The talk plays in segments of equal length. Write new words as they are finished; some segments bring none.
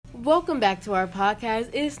welcome back to our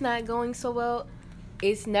podcast. It's not going so well.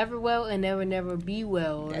 It's never well and never be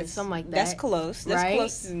well. Or something like that. That's close. That's right?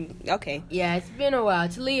 close. Okay. Yeah, it's been a while.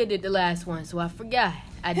 Talia did the last one, so I forgot.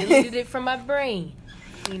 I deleted it from my brain.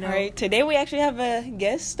 You know. All right. Today we actually have a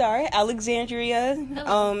guest star, Alexandria.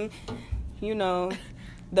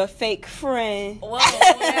 The fake friend. Whoa,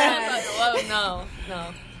 no.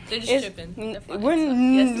 They're just tripping.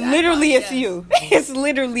 Literally, it's you. It's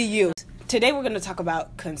literally you. Today we're going to talk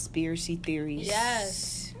about conspiracy theories.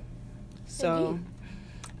 Yes. So,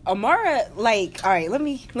 Amara, all right, let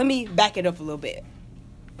me back it up a little bit.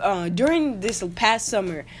 During this past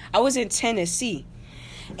summer, I was in Tennessee,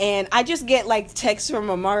 and I just get texts from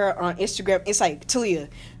Amara on Instagram. It's like, Talia,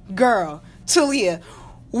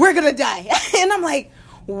 we're gonna die, and I'm like,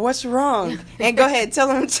 what's wrong? And go ahead, tell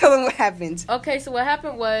them what happened. Okay, so what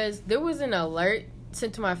happened was there was an alert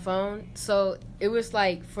sent to my phone. So it was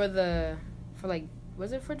was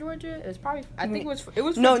it for Georgia? It was probably, I think it was for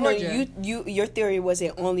Georgia. No, your theory was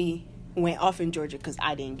it only went off in Georgia because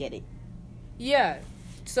I didn't get it. Yeah.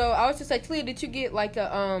 So I was just like, Talia, did you get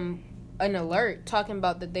an alert talking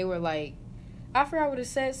about that they were I forgot what it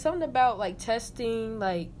said, something about testing,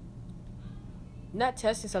 not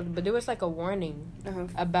testing something, but there was a warning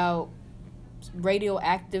about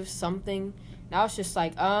radioactive something. And I was just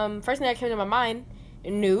first thing that came to my mind,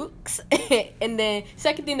 nukes. And then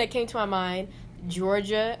second thing that came to my mind,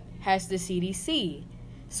 Georgia has the CDC.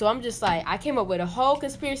 So I'm just I came up with a whole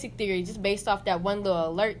conspiracy theory just based off that one little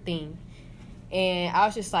alert thing. And I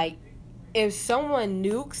was just if someone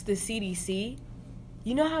nukes the CDC,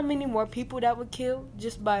 you know how many more people that would kill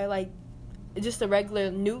just by just a regular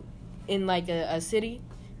nuke in a city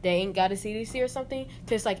that ain't got a CDC or something?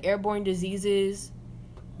 Because airborne diseases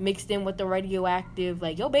mixed in with the radioactive,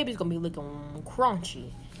 your baby's gonna be looking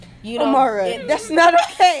crunchy. You know, Amara, that's not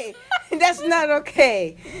okay. That's not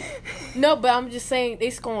okay. No, but I'm just saying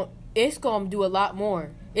it's gonna do a lot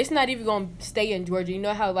more. It's not even gonna stay in Georgia. You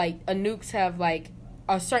know how a nukes have a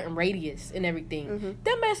certain radius and everything. Mm-hmm.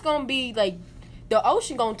 That mess gonna be the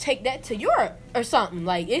ocean gonna take that to Europe or something.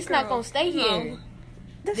 It's not gonna stay here.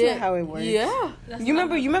 That's not how it works. Yeah. You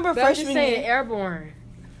remember but freshman year? saying airborne.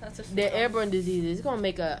 The airborne diseases. It's gonna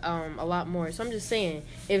make a lot more. So I'm just saying,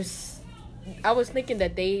 I was thinking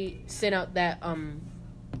that they sent out that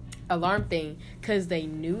alarm thing because they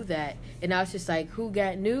knew that, and I was just who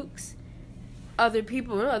got nukes? Other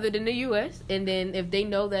people other than the U.S. And then if they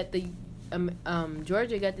know that the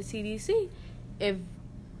Georgia got the CDC, if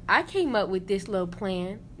I came up with this little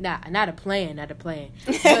plan, not a plan, but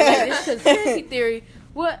this conspiracy theory.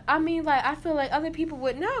 What I mean, I feel other people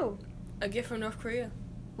would know. A gift from North Korea.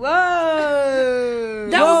 Whoa!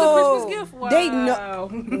 That was a Christmas gift. Wow. They know.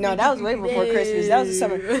 No, that was way before Christmas. That was the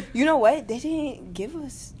summer. You know what? They didn't give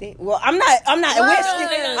us. I'm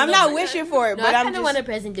not wishing for it, No, but I I'm kind of just want a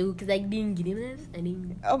present too because I didn't get him this.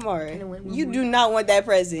 Amara, you do not want that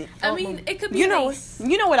present. I mean, it could be. You know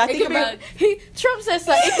what I think about. Trump said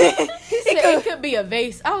something. He said it could be a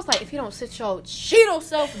vase. I was like, if you don't sit your Cheeto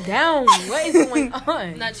self down, what is going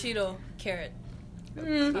on? Not Cheeto, carrot.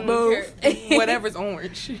 Both. Whatever's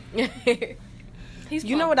orange.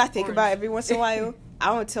 You know what I think about every once in a while?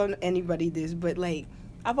 I don't tell anybody this, but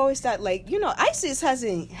I've always thought ISIS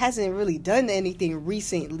hasn't really done anything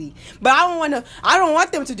recently. But I don't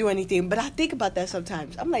want them to do anything, but I think about that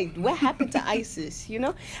sometimes. I'm like, what happened to ISIS?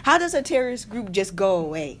 How does a terrorist group just go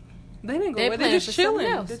away? They didn't go away. They're just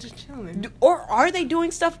chilling. They're just chilling. Or are they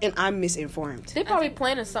doing stuff and I'm misinformed? They probably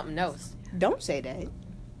planning something else. Don't say that.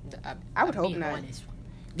 I would hope not. Honest.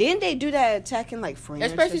 Didn't they do that attacking France?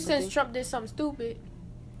 Especially since Trump did something stupid.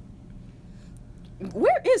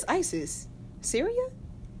 Where is ISIS? Syria?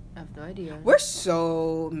 I have no idea. We're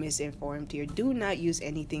so misinformed here. Do not use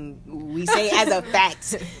anything we say as a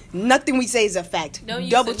fact. Nothing we say is a fact. Don't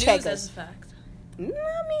Double use the check news us. as a fact. I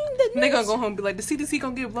mean, They gonna go home and be like, the CDC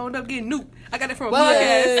gonna get blown up, get nuked. I got it from a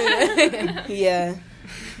podcast. Yeah.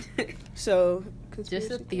 So,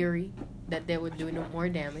 just a theory that they would do no more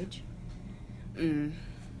damage.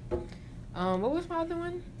 What was my other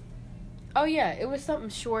one? Oh yeah, it was something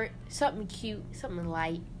short, something cute, something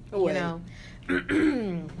light. You know.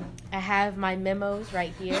 I have my memos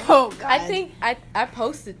right here. Oh God. I think I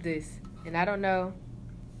posted this, and I don't know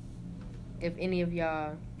if any of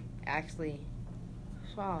y'all actually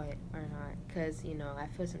saw it or not, because I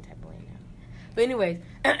feel some type of way now. But anyways,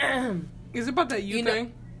 Is it about that you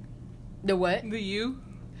thing? The what? The you?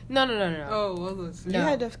 No. Oh, well, let's You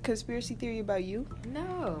had a conspiracy theory about you?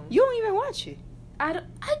 No. You don't even watch it. I didn't.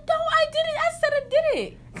 I said I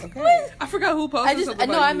didn't. Okay. I forgot who posted something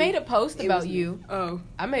about you. I made a post about you. Oh.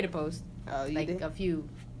 I made a post. Oh, you did? a few,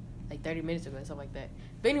 30 minutes ago, something like that.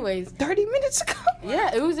 But anyways, 30 minutes ago.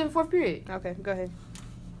 yeah, it was in fourth period. Okay, go ahead.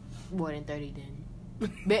 More than 30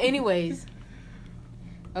 then. But anyways,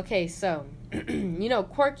 okay, so you know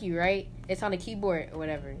QWERTY, right? It's on the keyboard or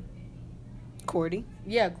whatever. QWERTY.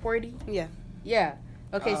 Yeah, QWERTY. Yeah. Yeah.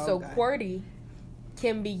 Okay, Oh, so God. QWERTY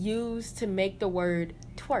can be used to make the word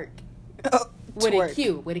twerk with Twerk. a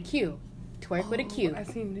Q. With a Q. Twerk with a Q. I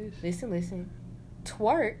seen this. Listen.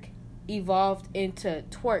 Twerk evolved into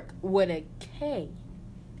twerk with a K.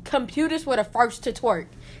 Computers were the first to twerk.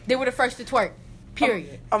 They were the first to twerk.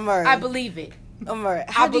 Period. Amara. I believe it. Amara.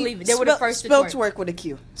 I believe it. They were the first to spell twerk. twerk with a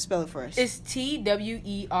Q. Spell it for us. It's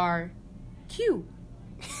TWERQ.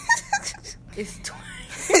 It's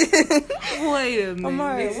twerk. Wait a minute.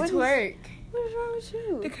 Amara, It's what is- twerk. What is wrong with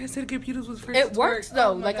you? The guy said computers was first. It to works twerk.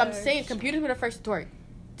 though. Oh my Like I'm gosh. saying, computers were the first to twerk.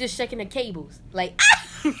 Just shaking the cables. Like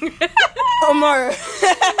Amara.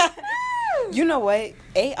 You know what?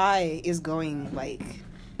 AI is going like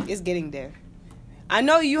it's getting there. I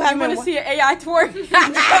know you I haven't. want to see an AI twerk. No,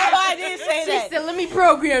 I didn't say She that. said, "Let me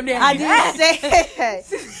program that." I didn't say that.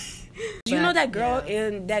 Do you know But, that girl yeah.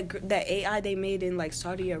 in that AI they made in like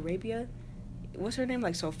Saudi Arabia? What's her name?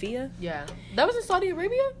 Like Sophia? Yeah, that was in Saudi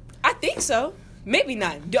Arabia. I think so. Maybe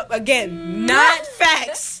not. Again, not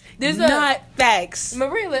facts. There's a- not facts.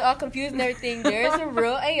 Remember, you're like all confused and everything. There's a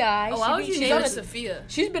real AI. Oh, why would you she's name on it the- Sophia?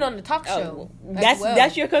 She's been on the talk Oh, show. well,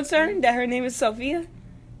 that's your concern that her name is Sophia.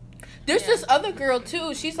 There's Yeah. this other girl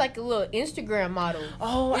too. She's like a little Instagram model.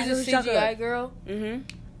 Oh, I She's know a what you're talking CGI about. girl, Mhm.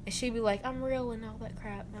 and she be like, "I'm real" and all that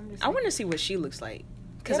crap. And I'm just I like, want to see what she looks like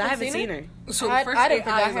because You I haven't haven't seen seen her. So I- the first I done AI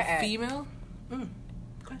forgot is her a act. female.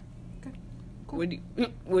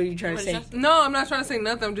 What are you trying to say? No, I'm not trying to say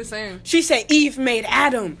nothing. I'm just saying. She said Eve made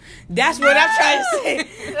Adam. That's what I'm trying to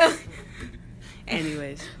say.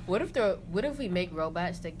 Anyways, what if we make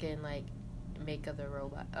robots that can like make other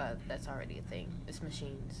robot? That's already a thing. It's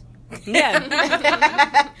machines.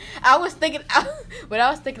 yeah. I was thinking, what I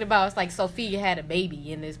was thinking about was like Sophia had a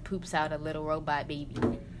baby and this poops out a little robot baby.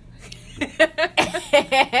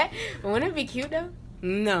 Wouldn't it be cute though?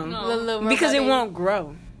 No, No. Little because robot it baby? won't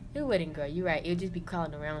grow It wouldn't grow. You're right. It would just be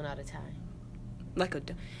crawling around all the time. like a.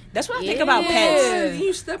 That's what I think about Yeah. pets.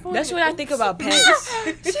 You step on That's it. what I think about pets.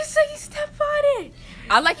 She said you step on it.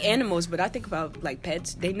 I like animals, but I think about like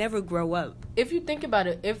pets. They never grow up. If you think about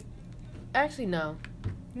it, actually no.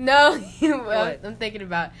 Well, What? I'm thinking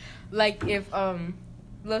about like if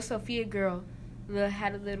little Sophia girl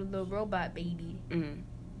had a little robot baby. Mm.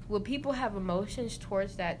 Will people have emotions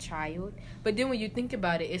towards that child? But then when you think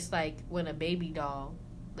about it, it's like when a baby doll,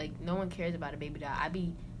 like no one cares about a baby doll.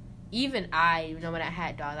 Even I, you know, when I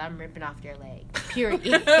had dolls, I'm ripping off their leg. Period.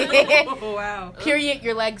 Oh, wow. Period.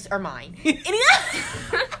 Your legs are mine.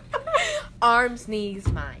 Arms, knees,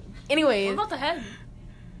 mine. What Anyways, about the head?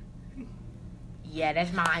 yeah,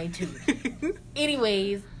 that's mine too.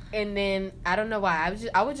 Anyways, and then I don't know why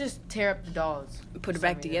I would just tear up the dolls. Put it for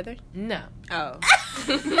back some together. reason. No, Oh.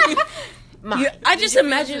 mine. Yeah, I Did just you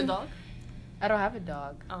finish imagine. the dog? I don't have a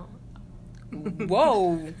dog. Oh.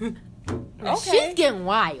 Whoa. Now, she's getting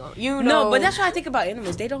wild. You know. No, but that's why I think about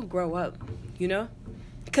animals. They don't grow up, you know?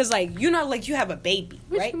 Because, like, you know, like, you have a baby,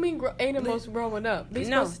 What right? you mean animals growing up? They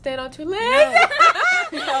No. supposed to stand on two legs?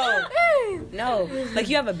 No. No. Like,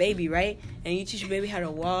 you have a baby, right? And you teach your baby how to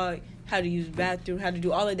walk, how to use the bathroom, how to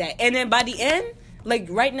do all of that. And then by the end, like,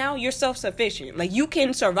 right now, you're self-sufficient. Like, you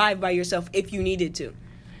can survive by yourself if you needed to.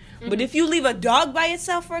 But if you leave a dog by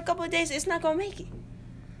itself for a couple of days, it's not going to make it.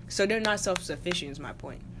 So they're not self-sufficient is my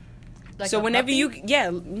point. Like So a whenever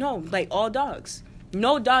puppy? no, like all dogs.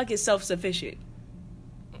 No dog is self-sufficient.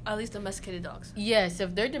 At least domesticated dogs. Yes,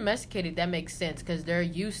 if they're domesticated, that makes sense because they're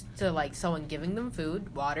used to like someone giving them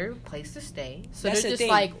food, water, place to stay. So That's they're the just thing.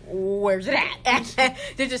 like, where's it at?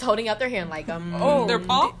 They're just holding out their hand like, Their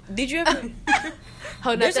paw? Did you ever?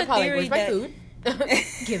 holding There's out their a paw like, theory where's my that- food?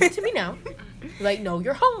 Give it to me now. Like, no,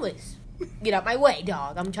 you're homeless. Get out my way,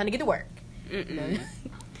 dog. I'm trying to get to work. Mm-mm.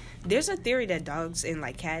 There's a theory that dogs and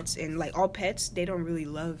like cats and like all pets, they don't really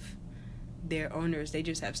love their owners. They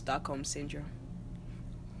just have Stockholm syndrome.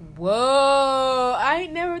 Whoa, I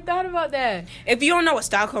ain't never thought about that. If you don't know what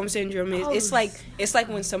Stockholm syndrome is, Oh, it's like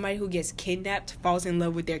when somebody who gets kidnapped falls in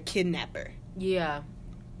love with their kidnapper. Yeah.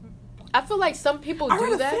 I feel like some people I do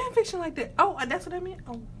read a that. fan fiction like that. Oh, that's what I meant.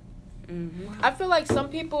 Oh, Mm-hmm. I feel like some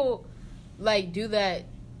people like do that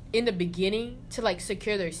in the beginning to like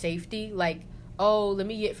secure their safety. Like, oh, let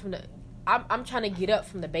me get from the. I'm trying to get up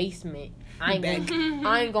from the basement. I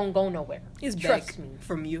ain't gonna go nowhere. It's Trust back me.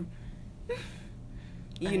 from you.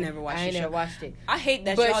 You never watched I the ain't show. never watched it. I hate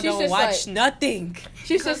that But y'all she's don't just watch like- nothing.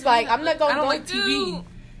 She's just like, I'm not gonna I don't go. like TV.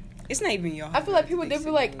 It's not even your home. I feel like people, they be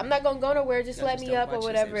like, I'm not going to go nowhere, just Y'all let just me don't up or watch the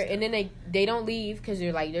whatever. same And then they don't leave because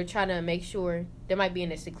they're trying to make sure they might be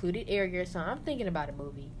in a secluded area or something. I'm thinking about a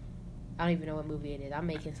movie. I don't even know what movie it is. I'm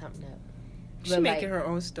making something up. She's making her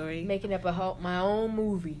own story. Making up my own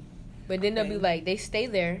movie. But then they'll be like, they stay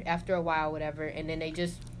there after a while, whatever, and then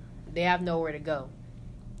they have nowhere to go.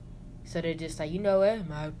 So they're just like, you know what?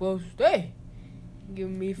 Might as well stay. Give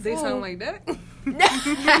me food. They sound like that.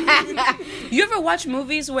 You ever watch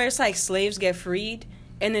movies where it's like slaves get freed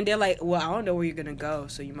and then they're like, well, I don't know where you're gonna go,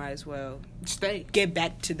 so you might as well Stay. get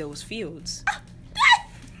back to those fields.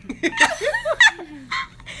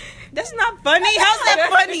 That's not funny. How's that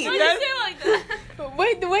funny? Why do you say it like that?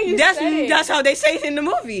 Wait, the way you said it. That's how they say it in the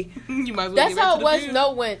movie. You might as well That's get back how to it the was. field.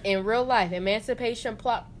 No, when in real life, Emancipation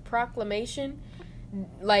Proclamation,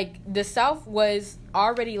 like the South was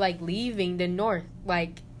already like leaving the North.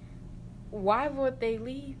 Like, why would they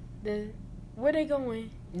leave where they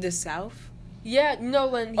going? The South? Yeah, no.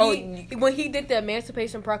 When he did the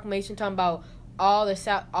Emancipation Proclamation, talking about all the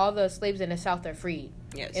slaves in the South are freed,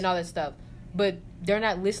 Yes. and all that stuff, but they're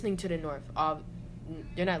not listening to the North.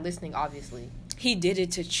 They're not listening, obviously. He did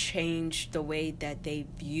it to change the way that they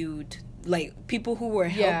viewed, like, people who were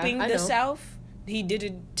helping the South. He did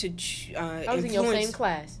it to I was in your same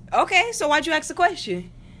class. Okay, so why'd you ask the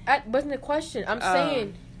question? That wasn't a question.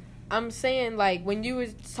 I'm saying, like, when you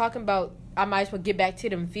was talking about, I might as well get back to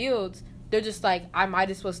them fields, they're just like, I might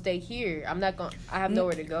as well stay here. I have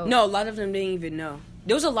nowhere to go. No, a lot of them didn't even know.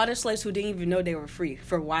 There was a lot of slaves who didn't even know they were free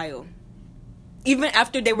for a while. Even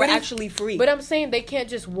after they were actually free. But I'm saying they can't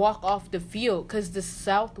just walk off the field because the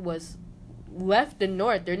South was left the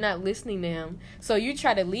North. They're not listening to him. So you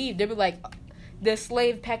try to leave, they'll be like, the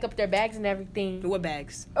slave pack up their bags and everything. What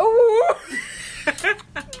bags? Oh.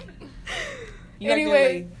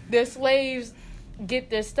 Anyway, the slaves get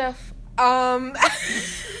their stuff. Let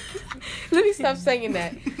me stop saying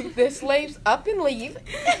that. The slaves up and leave.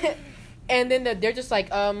 And then they're just like,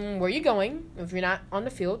 where you going? If you're not on the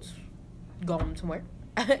fields, go home somewhere.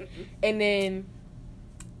 And then,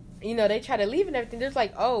 they try to leave and everything. They're just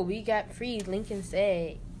like, oh, we got freed. Lincoln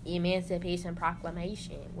said Emancipation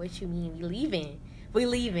Proclamation. What you mean we leaving? We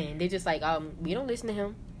leaving. They're just like, we don't listen to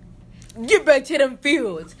him. Get back to them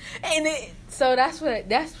fields. And so that's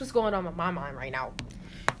what's going on with my mind right now.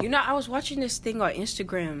 I was watching this thing on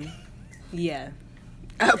Instagram. Yeah.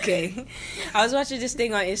 Okay. I was watching this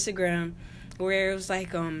thing on Instagram where it was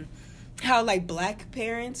like, how, like, black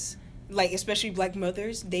parents, like, especially black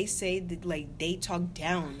mothers, they say that, like, they talk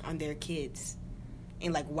down on their kids.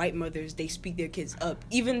 And, like, white mothers, they speak their kids up.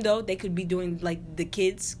 Even though they could be doing, like, the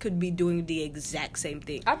kids could be doing the exact same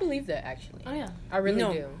thing. I believe that, actually. Oh, yeah. I really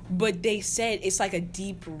do. But they said it's, like, a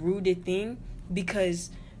deep-rooted thing because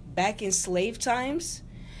back in slave times,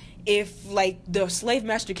 if, like, the slave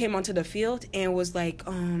master came onto the field and was like,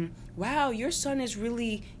 wow, your son is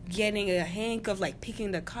really getting a hang of, like,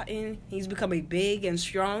 picking the cotton. He's becoming big and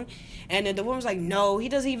strong. And then the woman's like, no, he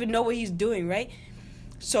doesn't even know what he's doing, right?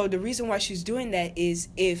 So the reason why she's doing that is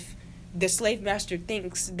if the slave master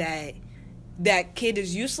thinks that that kid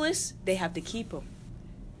is useless, they have to keep him.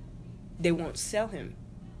 They won't sell him.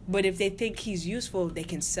 But if they think he's useful, they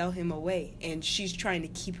can sell him away. And she's trying to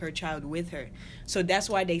keep her child with her. So that's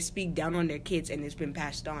why they speak down on their kids, and it's been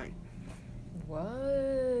passed on.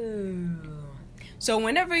 Whoa. So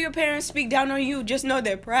whenever your parents speak down on you, just know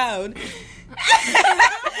they're proud.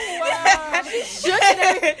 Wow. She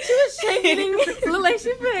was shaking. Look like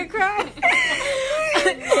she finna cry.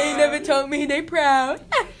 They never told me they proud.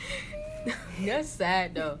 That's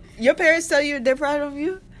sad, though. Your parents tell you they're proud of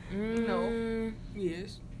you? No.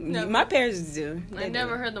 Yes. Never. My parents do. I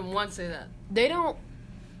never heard them once say that. They don't.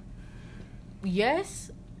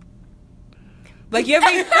 Yes. Like you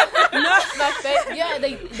ever? No.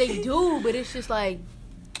 They do, but it's just like.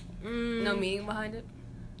 No meaning behind it.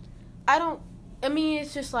 I mean,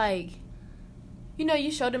 it's just like,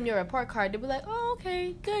 you show them your report card, they'll be like, oh,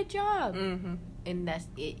 okay, good job. Mm-hmm. And that's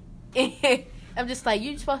it. I'm just like,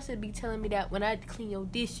 you're supposed to be telling me that when I clean your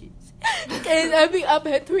dishes. Because I be up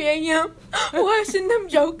at 3 a.m. washing them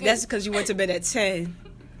jokers. That's because you went to bed at 10.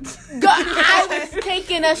 God, I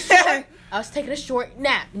was taking a short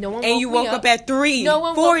nap. No one woke me up. And you woke up at 3:40. No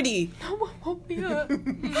one woke me up.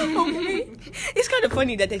 Okay. It's kind of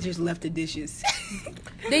funny that they just left the dishes.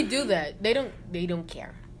 They do that. They don't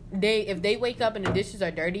care. If they wake up and the dishes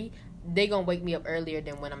are dirty, they gonna wake me up earlier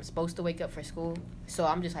than when I'm supposed to wake up for school. So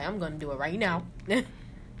I'm just like, I'm gonna do it right now.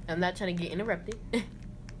 I'm not trying to get interrupted.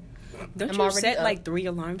 Don't you set up. Like 3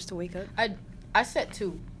 alarms to wake up? I set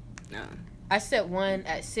 2. No. I set one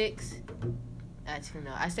at 6. Actually,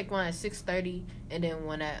 no. I set one at 6:30 and then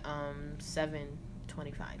one at 7:25.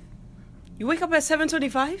 You wake up at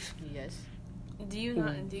 7:25? Yes. Do you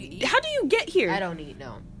not? Do you eat? How do you get here? I don't eat,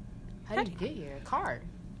 no. How did you get here? A car.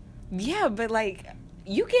 Yeah, but like,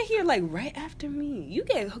 you get here like right after me. You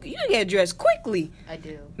get dressed quickly. I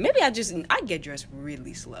do. Maybe I get dressed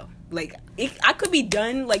really slow. Like, I could be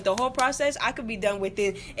done, like, the whole process, I could be done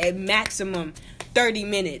within a maximum 30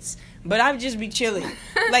 minutes. But I would just be chilling.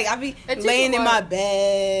 Like, I'd be laying in my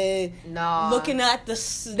bed, looking at the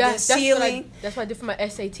ceiling. That's what I did for my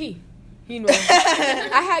SAT. You know,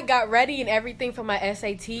 I had got ready and everything for my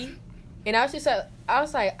SAT. And I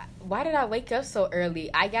was like, why did I wake up so early?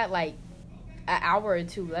 I got, like, an hour or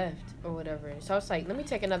two left or whatever. So I was like, let me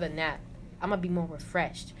take another nap. I'm going to be more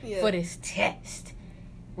refreshed for this test.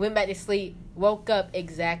 Went back to sleep. Woke up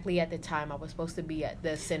exactly at the time I was supposed to be at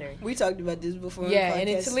the center. We talked about this before. Yeah, and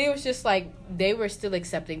then Talia was just like, they were still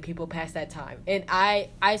accepting people past that time. And I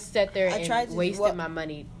sat there and wasted my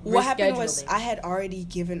money. What happened was I had already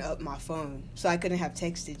given up my phone, so I couldn't have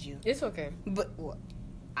texted you. It's okay. But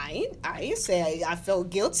I ain't say I felt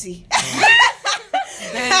guilty.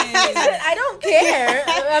 I don't care.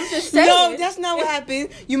 I'm just saying. No, that's not what happened.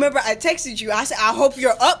 You remember I texted you. I said, I hope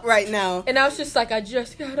you're up right now. And I was just like, I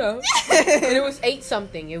just got up. And it was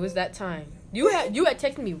 8-something. It was that time. You had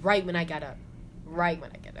texted me right when I got up. Right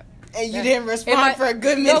when I got up. And you didn't respond for a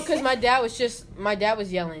good minute. No, because my dad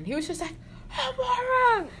was yelling. He was just like,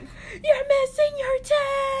 Amara, you're missing your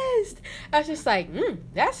test. I was just like,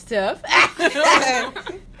 that's tough.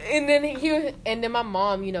 And then my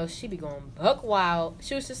mom, you know, she be going buck wild.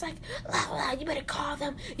 She was just like, blah, blah, you better call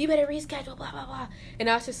them. You better reschedule, blah, blah, blah. And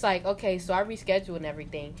I was just like, okay, so I rescheduled and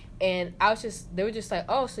everything. And they were just like,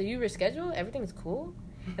 oh, so you rescheduled? Everything's cool?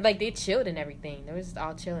 And, like, they chilled and everything. They were just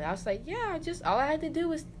all chilling. I was like, yeah, all I had to do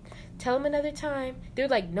was tell them another time. They were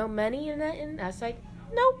like, no money and nothing. I was like,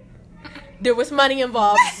 nope. There was money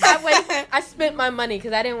involved. I spent my money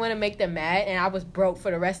because I didn't want to make them mad, and I was broke for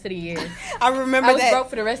the rest of the year. I was broke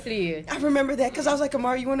for the rest of the year. I remember that because I was like,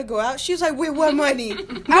 Amara, you want to go out? She was like, with what money?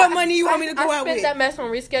 What money you want me to go out with? I spent that mess on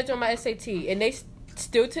rescheduling my SAT, and they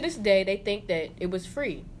still to this day, they think that it was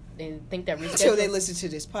free. They think that reschedule. Until they listen to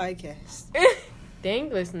this podcast. They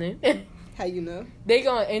ain't listening. How you know? They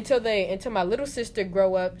going until my little sister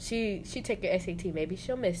grow up. She take her SAT. Maybe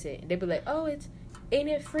she'll miss it. They be like, oh, ain't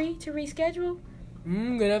it free to reschedule?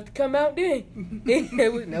 I'm gonna have to come out then.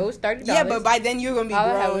 It was $30. Yeah, but by then you're gonna be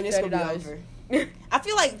grown. It's gonna be over. I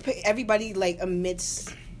feel like everybody like admits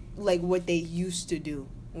like what they used to do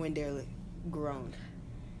when they're like, grown.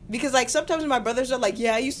 Because like sometimes my brothers are like,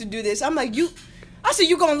 yeah, I used to do this. I'm like, I said,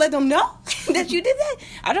 you gonna let them know that you did that?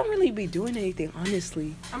 I don't really be doing anything,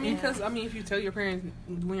 honestly. I mean, if you tell your parents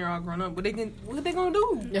when you're all grown up, what they gonna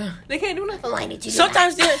do? Yeah. They can't do nothing. Why did you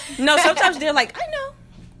sometimes they're like, I know.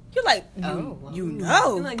 You're like, you know.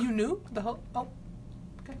 You're like, you knew the whole. Oh,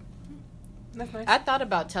 okay. That's nice. I thought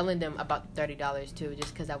about telling them about the $30 too,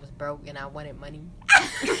 just because I was broke and I wanted money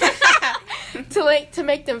to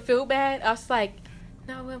make them feel bad. I was like,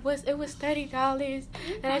 no, it was $30,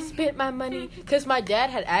 and I spent my money because my dad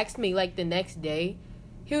had asked me like the next day.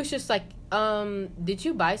 He was just like, did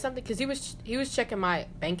you buy something? Because he was checking my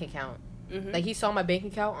bank account. Mm-hmm. Like he saw my bank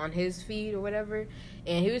account on his feed or whatever,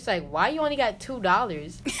 and he was like, why you only got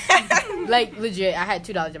 $2? Like legit, I had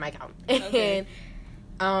 $2 in my account. Okay.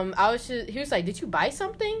 And he was like, did you buy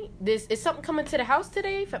something? Is something coming to the house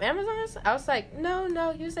today from Amazon? I was like,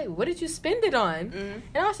 no. He was like, what did you spend it on? Mm-hmm.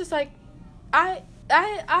 And I was just like,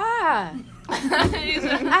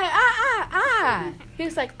 He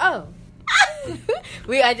was like, oh.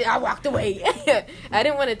 I walked away. I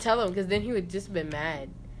didn't want to tell him because then he would just been mad.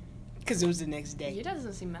 Because it was the next day. Your dad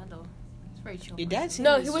doesn't seem mad though. It's very chill. Your dad seems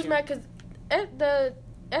No, he was mad because the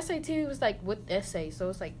SAT was like with essay, so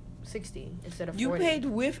it's like $60 instead of $40. You paid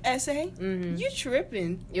with essay? Mm-hmm. You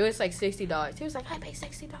tripping? It was like $60. He was like, I paid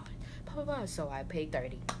 $60. Blah blah blah. So I paid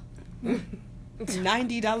 $30.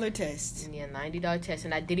 $90 test. Yeah, $90 test,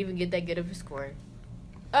 and I didn't even get that good of a score.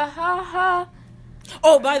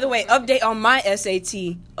 Oh, by the way, update on my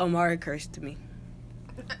SAT. Amara cursed me.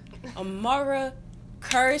 Amara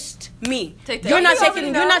cursed me. You're not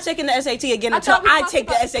taking the SAT again until I take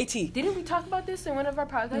the SAT. Didn't we talk about this in one of our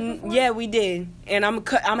podcasts before? Yeah, we did, and I'm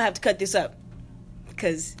gonna have to cut this up.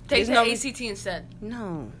 Because take the ACT instead.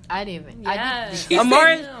 No, I didn't even. Yes.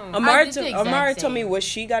 Amara told me what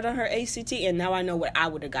she got on her ACT, and now I know what I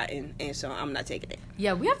would have gotten, and so I'm not taking it.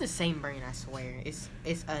 Yeah, we have the same brain. I swear, it's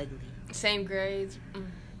ugly. Same grades.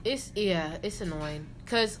 It's annoying.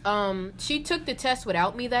 Cause she took the test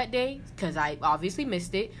without me that day, cause I obviously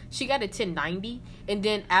missed it. She got a 1090, and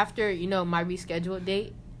then after my rescheduled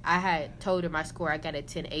date, I had told her my score. I got a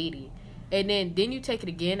 1080. And then didn't you take it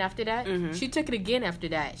again after that? Mm-hmm. She took it again after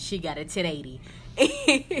that. She got a 1080.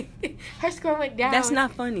 Her score went down. That's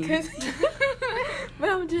not funny. But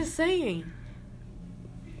I'm just saying.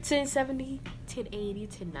 1070, 1080,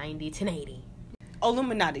 1090, 1080.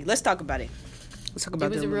 Illuminati. Let's talk about it. Let's talk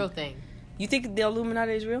about it was a real thing. You think the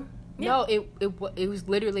Illuminati is real? No, it was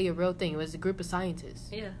literally a real thing. It was a group of scientists.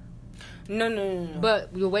 Yeah. No.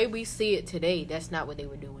 But the way we see it today, that's not what they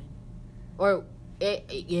were doing. Or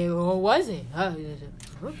it wasn't.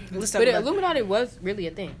 Let's talk But about Illuminati was really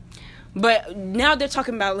a thing. But now they're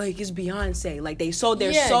talking about, like, it's Beyonce. Like, they sold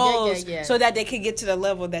their souls so that they could get to the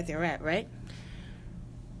level that they're at, right?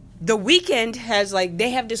 The Weeknd has, like,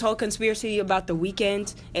 they have this whole conspiracy about The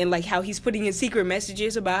Weeknd and, like, how he's putting in secret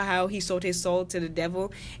messages about how he sold his soul to the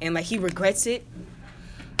devil and, like, he regrets it.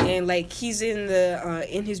 And, like, he's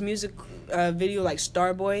in his music video, like,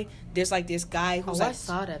 Starboy. There's, like, this guy who's, I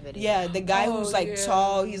saw that video. Yeah, the guy who's, like,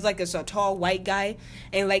 tall. He's, like, a tall white guy.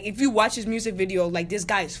 And, like, if you watch his music video, like, this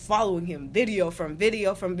guy is following him video from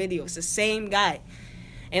video from video. It's the same guy.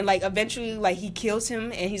 And, like, eventually, like, he kills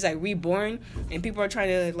him and he's, like, reborn. And people are trying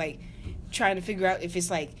to figure out if it's,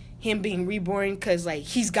 like, him being reborn because, like,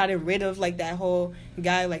 he's gotten rid of, like, that whole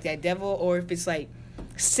guy, like, that devil. Or if it's, like,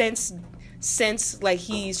 since like,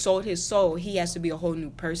 he sold his soul, he has to be a whole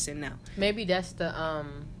new person now. Maybe that's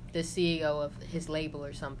the CEO of his label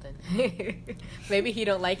or something. Maybe he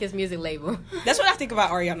don't like his music label. That's what I think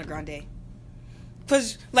about Ariana Grande.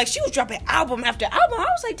 Because, like, she was dropping album after album. I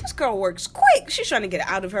was like, this girl works quick. She's trying to get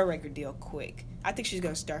out of her record deal quick. I think she's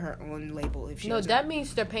going to start her own label if she No, that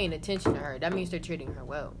means they're paying attention to her. That means they're treating her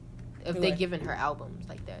well. If they're giving her albums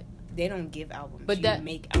like that. They don't give albums. But you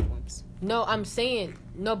make albums. No, I'm saying,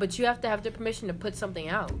 no, but you have to have their permission to put something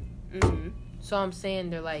out. Mm-hmm. So I'm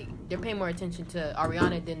saying they're paying more attention to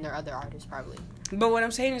Ariana than their other artists probably. But what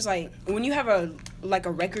I'm saying is, like, when you have a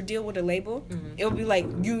record deal with a label, it'll be like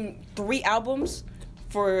 3 albums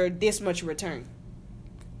for this much return,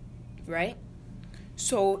 right?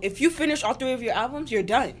 So if you finish all 3 of your albums, you're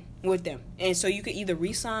done with them, and so you could either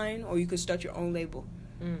re-sign or you could start your own label.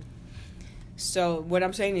 So what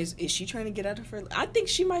I'm saying is she trying to get out of her? I think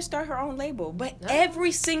she might start her own label, but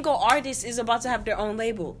every single artist is about to have their own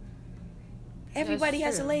label. Everybody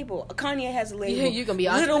has a label. Kanye has a label. Yeah, you can be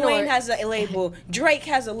Lil Wayne has a label. Drake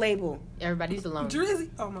has a label. Everybody's alone. Drizzy.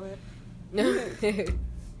 Oh my bad. Everybody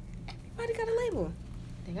got a label.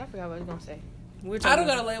 I think I forgot what I was gonna say. I don't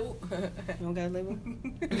got a label. You don't got a label?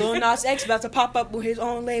 Lil Nas X about to pop up with his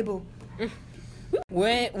own label.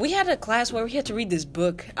 We had a class where we had to read this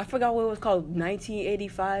book. I forgot what it was called.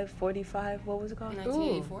 1945. What was it called?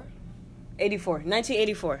 1984.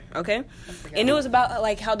 1984, okay? And it was about,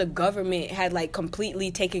 like, how the government had, like, completely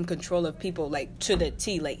taken control of people, like, to the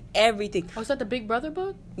T, like, everything. Oh, is that the Big Brother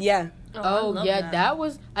book? Yeah. Oh yeah, that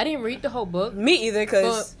was... I didn't read the whole book. Me either,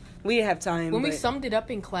 because we didn't have time. When we summed it up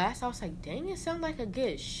in class, I was like, dang, it sounds like a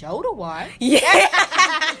good show to watch. Yeah.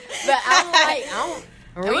 But I'm like,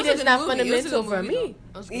 reading's not fundamental for me.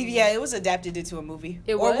 Yeah, it was adapted into a movie.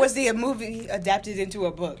 Or was the movie adapted into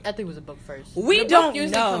a book? I think it was a book first. We don't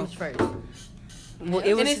usually know. Comes first. Well,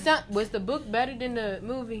 Was the book better than the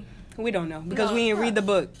movie? We don't know because we didn't read the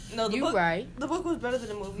book. No, the book, right. The book was better than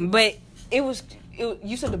the movie. But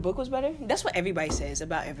you said the book was better? That's what everybody says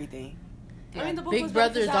about everything. I mean, the book Big was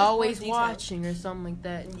Brother's better always watching or something like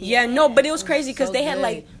that. Yeah, no, but it was crazy because So they had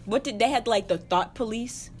good. they had like the thought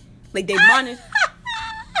police, like they monitored.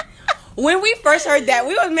 When we first heard that,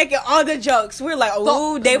 we was making all the jokes. We were like,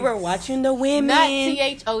 "Oh, they were watching the women." Not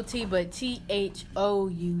THOT, but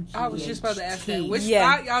THOUG. I was just about to ask that. Which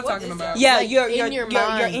Yeah. spot y'all talking about? Yeah, Like, you're in your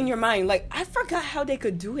mind. in your mind. Like, I forgot how they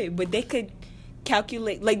could do it, but they could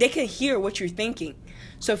calculate. Like, they could hear what you're thinking.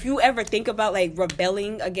 So if you ever think about, like,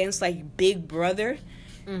 rebelling against, like, Big Brother,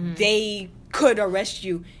 they could arrest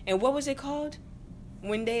you. And what was it called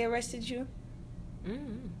when they arrested you?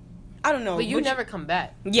 I don't know. But you never come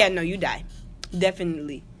back. Yeah, no, you die.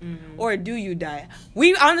 Definitely. Or do you die?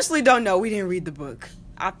 We honestly don't know. We didn't read the book.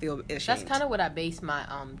 I feel ashamed. That's kind of what I based my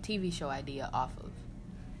TV show idea off of.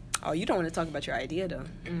 Oh, you don't want to talk about your idea, though.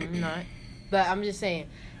 Not. But I'm just saying.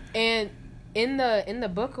 And in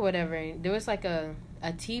the book or whatever, there was like a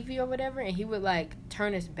TV or whatever, and he would like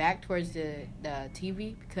turn us back towards the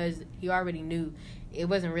TV because he already knew it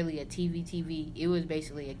wasn't really a TV. It was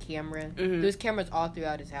basically a camera. There was cameras all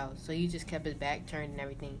throughout his house, so he just kept his back turned and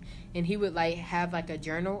everything. And he would like have like a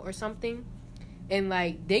journal or something, and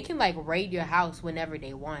like they can like raid your house whenever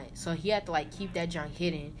they want. So he had to like keep that junk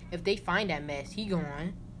hidden. If they find that mess, he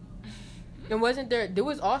gone. And wasn't there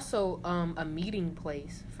was also a meeting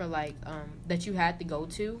place for like that you had to go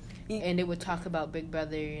to, and they would talk about Big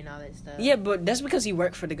Brother and all that stuff. Yeah, but that's because he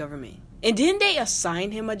worked for the government. And didn't they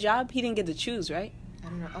assign him a job? He didn't get to choose, right? I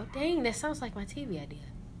don't know. Oh dang, that sounds like my TV idea.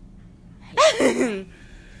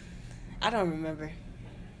 I don't remember.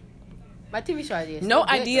 My TV show idea. No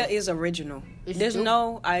idea is original. It's There's still-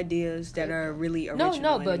 no ideas that are really original.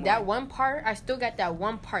 No, but anymore. that one part, I still got that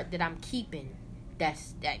one part that I'm keeping. That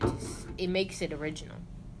just it makes it original.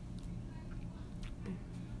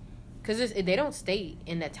 Cause they don't stay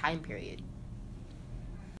in that time period.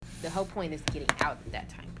 The whole point is getting out of that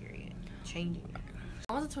time period, changing it.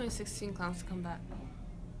 I want the 2016 clowns to come back.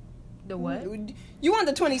 The what? You want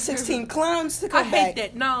the 2016 clowns to I come hate back?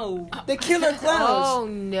 that. No. The killer clowns. Oh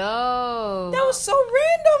no! That was so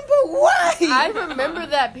random, but why? I remember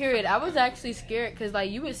that period. I was actually scared because like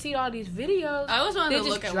you would see all these videos. I always wanted They're to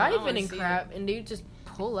just look at one. I driving wanna and see crap, and they just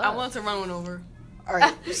pull it. up. I want to run one over. All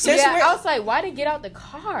right. Since yeah, we're, I was like, why did get out the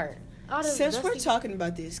car? since we're talking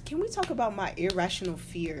about this, can we talk about my irrational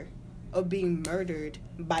fear of being murdered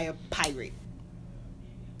by a pirate?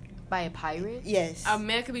 By a pirate, Yes. A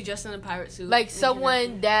man could be dressed in a pirate suit. like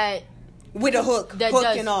someone that With a hook. that hook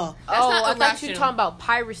does. and all. Oh, not I thought you were irrational. talking about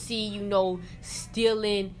piracy. You know,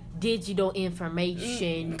 stealing digital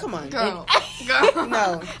information. Come on. girl.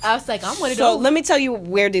 No. I was like, I'm one of So those. let me tell you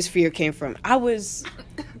where this fear came from. I was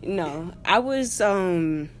young. I was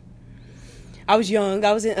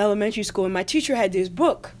in elementary school, and my teacher had this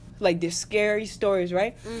book, like this scary stories,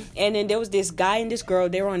 right? And then there was this guy and this girl.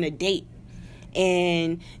 They were on a date,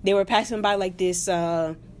 and they were passing by like this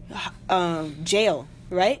jail,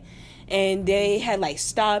 right? And they had like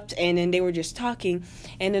stopped, and then they were just talking,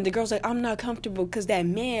 and then the girl's like, I'm not comfortable because that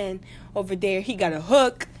man over there, he got a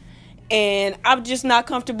hook, and I'm just not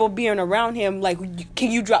comfortable being around him. Like,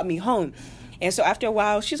 can you drop me home? And so after a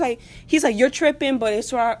while, he's like, you're tripping, but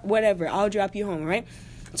it's all right, whatever, I'll drop you home, right?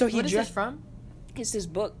 So he What is this from? It's this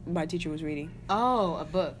book my teacher was reading. Oh, a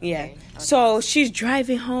book. Yeah. Okay. So she's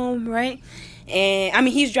driving home, right? And I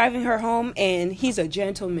mean, he's driving her home, and he's a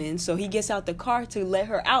gentleman, so he gets out the car to let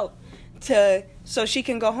her out so she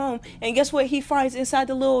can go home. And guess what he finds inside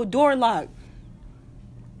the little door lock?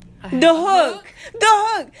 The hook.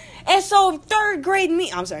 And so third grade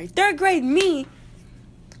me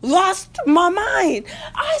lost my mind.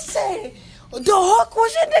 I said, the hook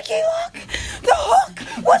was in the key lock. The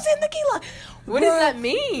hook was in the key lock. What does that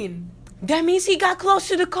mean? That means he got close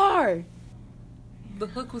to the car. The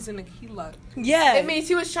hook was in the key lock. Yeah. It means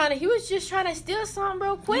he was just trying to steal something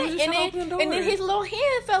real quick, just and trying to then open the door. his little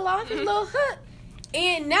hand fell off his little hook.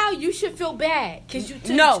 And now you should feel bad because you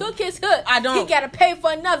No, took his hook. I don't. He got to pay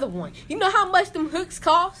for another one. You know how much them hooks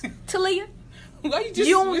cost, Talia? Why you just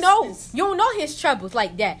You don't switch know. this? You don't know his troubles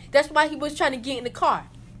like that. That's why he was trying to get in the car.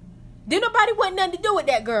 Didn't nobody want nothing to do with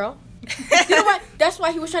that girl. You know what? That's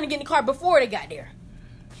why he was trying to get in the car before they got there.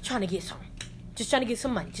 Trying to get some. Just trying to get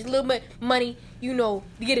some money. Just a little bit money, you know,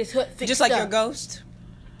 to get his hook fixed Just like up. your ghost.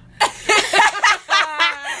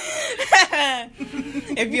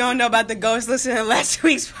 If you don't know about the ghost, listen to last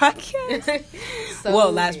week's podcast.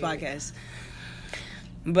 Last podcast.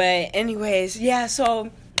 But anyways, yeah, so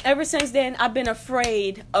ever since then, I've been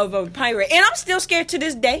afraid of a pirate. And I'm still scared to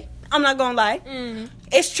this day. I'm not going to lie. Mm-hmm.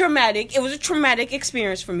 It's traumatic. It was a traumatic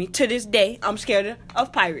experience for me. To this day, I'm scared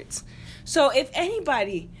of pirates. So if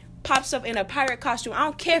anybody pops up in a pirate costume, I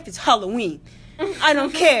don't care if it's Halloween. I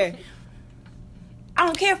don't care. I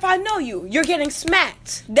don't care if I know you. You're getting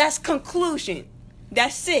smacked. That's conclusion.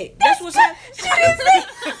 That's it. That's what's happening.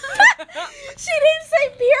 She didn't say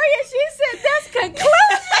period. She said that's conclusion.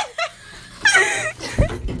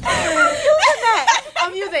 I'm using that.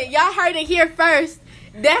 I'm using it. Y'all heard it here first.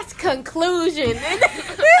 That's conclusion. Y'all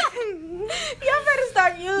better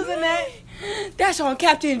start using that. That's on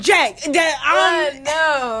Captain Jack.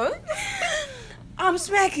 No. I'm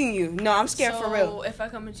smacking you. No, I'm scared for real. So if I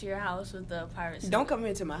come into your house with the pirate suit, Don't come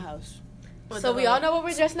into my house. with So the we all hook. know what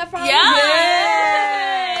we're dressing up for? Yay!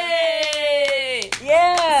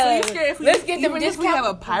 Yeah. So you scared if we, Let's get them even if we discount. have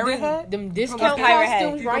a pirate hat? Them discount pirate hat.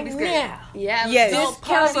 costumes You gonna right be scared? now. Yeah. Yes. Let's go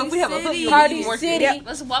Discount So if we have a hook, City. you'll Party be more City. scared.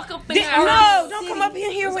 Let's walk up in your No, house. don't come up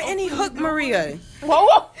in here with any hook, Maria.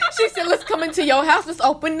 Whoa. She said, let's come into your house. Let's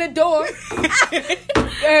open the door.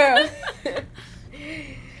 Girl.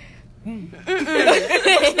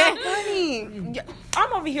 It's not funny.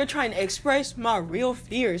 I'm over here trying to express my real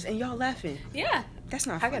fears, and y'all laughing. Yeah. That's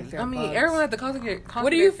not I funny. got fear. I mean, everyone at the conquer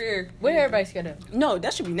What do you fear. What everybody scared of? No,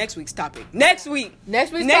 that should be next week's topic. Next week.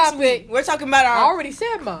 Next week's Next topic. week. We're talking about I our. already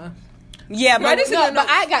said mine. Yeah, but. Right, this is No, a but note.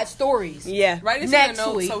 I got stories. Yeah. Right, this Next is a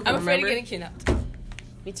note week. so we I'm can afraid of remember. getting kidnapped.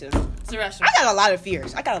 Me too. the restroom? I got a lot of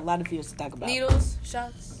fears. to talk about. Needles,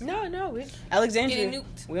 shots. No. Alexandria.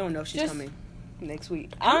 We don't know if she's coming next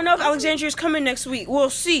week. I don't know if Alexandria's coming next week. We'll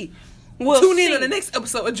see. Tune in on the next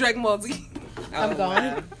episode of Dragon Ball Z. I'm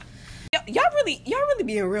gone. Y'all really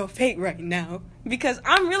being real fake right now, because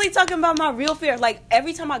I'm really talking about my real fear. Like,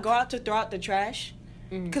 every time I go out to throw out the trash,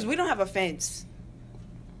 because we don't have a fence.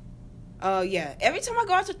 Every time I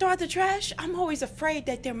go out to throw out the trash, I'm always afraid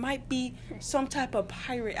that there might be some type of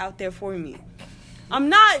pirate out there for me.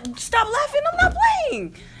 Stop laughing, I'm not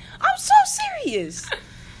playing. I'm so serious.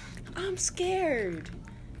 I'm scared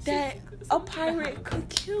that a pirate could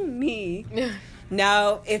kill me.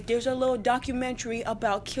 Now, if there's a little documentary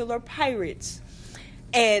about killer pirates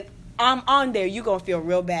and I'm on there, you're going to feel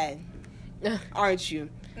real bad. Aren't you?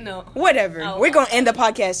 No. Whatever. We're going to end the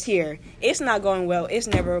podcast here. It's not going well. It's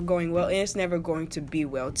never going well. And it's never going to be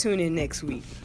well. Tune in next week.